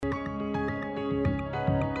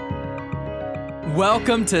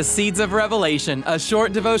Welcome to Seeds of Revelation, a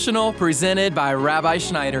short devotional presented by Rabbi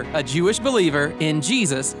Schneider, a Jewish believer in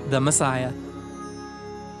Jesus, the Messiah.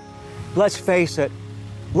 Let's face it,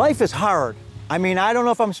 life is hard. I don't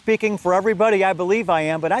know if I'm speaking for everybody. I believe I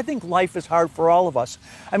am, but I think life is hard for all of us.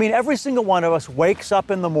 Every single one of us wakes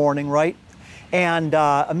up in the morning, right? And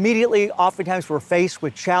immediately, oftentimes we're faced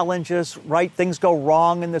with challenges, right? Things go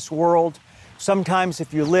wrong in this world. Sometimes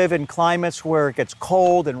if you live in climates where it gets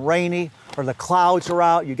cold and rainy or the clouds are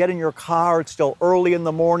out, you get in your car, it's still early in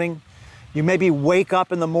the morning. You maybe wake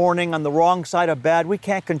up in the morning on the wrong side of bed. We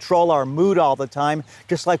can't control our mood all the time,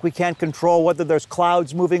 just like we can't control whether there's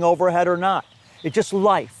clouds moving overhead or not. It's just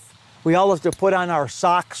life. We all have to put on our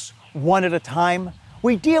socks one at a time.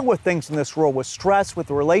 We deal with things in this world, with stress,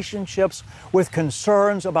 with relationships, with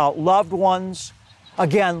concerns about loved ones.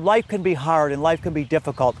 Again, life can be hard and life can be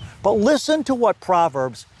difficult. But listen to what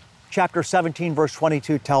Proverbs chapter 17, verse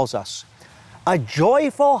 22 tells us. A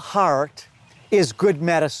joyful heart is good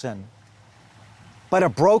medicine, but a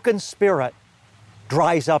broken spirit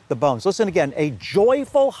dries up the bones. Listen again, a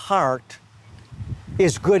joyful heart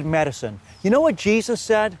is good medicine. You know what Jesus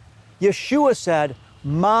said? Yeshua said,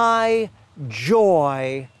 my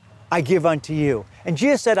joy I give unto you. And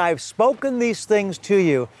Jesus said, I have spoken these things to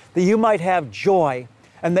you that you might have joy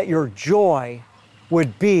and that your joy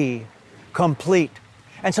would be complete.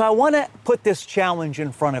 And so I want to put this challenge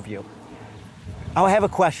in front of you. I have a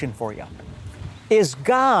question for you. Is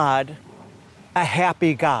God a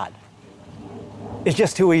happy God? It's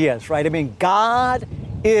just who He is, right? God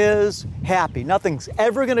is happy. Nothing's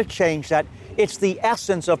ever going to change that. It's the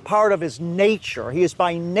essence of part of His nature. He is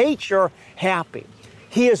by nature happy.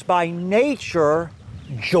 He is by nature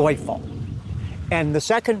joyful. And the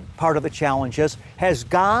second part of the challenge is, has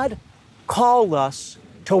God called us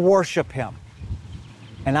to worship Him?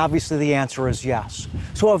 And obviously the answer is yes.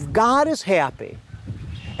 So if God is happy,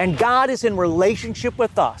 and God is in relationship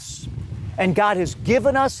with us, and God has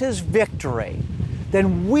given us His victory,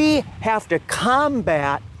 then we have to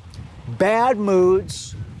combat bad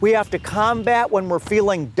moods. We have to combat when we're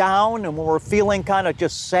feeling down and when we're feeling kind of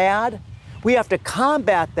just sad. We have to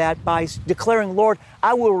combat that by declaring, Lord,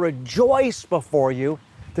 I will rejoice before you.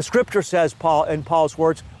 The scripture says, in Paul's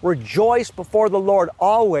words, rejoice before the Lord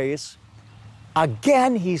always.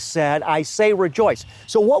 Again, he said, I say rejoice.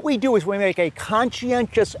 So what we do is we make a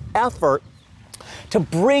conscientious effort to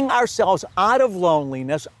bring ourselves out of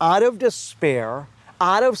loneliness, out of despair,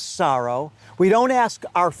 out of sorrow. We don't ask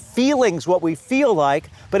our feelings what we feel like,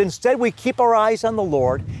 but instead we keep our eyes on the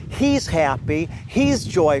Lord. He's happy, He's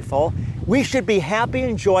joyful. We should be happy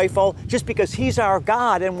and joyful just because He's our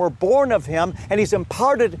God and we're born of Him and He's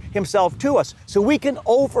imparted Himself to us. So we can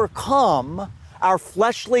overcome our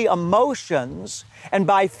fleshly emotions, and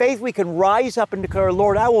by faith we can rise up and declare,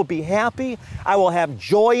 Lord, I will be happy, I will have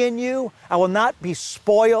joy in you, I will not be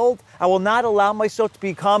spoiled, I will not allow myself to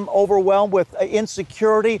become overwhelmed with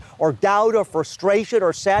insecurity or doubt or frustration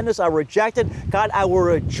or sadness. I reject it. God, I will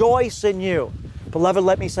rejoice in you. Beloved,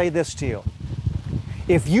 let me say this to you.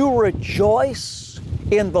 If you rejoice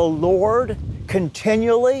in the Lord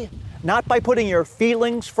continually, not by putting your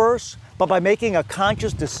feelings first, but by making a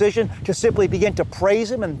conscious decision to simply begin to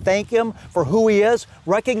praise Him and thank Him for who He is,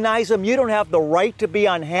 recognize Him, you don't have the right to be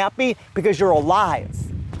unhappy because you're alive.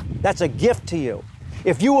 That's a gift to you.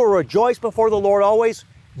 If you will rejoice before the Lord always,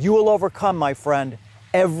 you will overcome, my friend,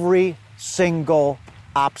 every single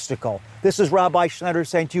obstacle. This is Rabbi Schneider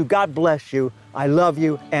saying to you, God bless you, I love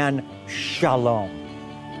you, and shalom.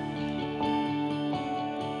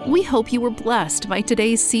 We hope you were blessed by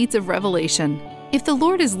today's Seeds of Revelation. If the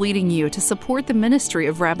Lord is leading you to support the ministry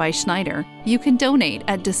of Rabbi Schneider, you can donate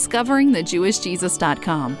at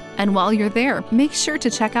discoveringthejewishjesus.com. And while you're there, make sure to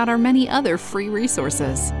check out our many other free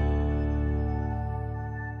resources.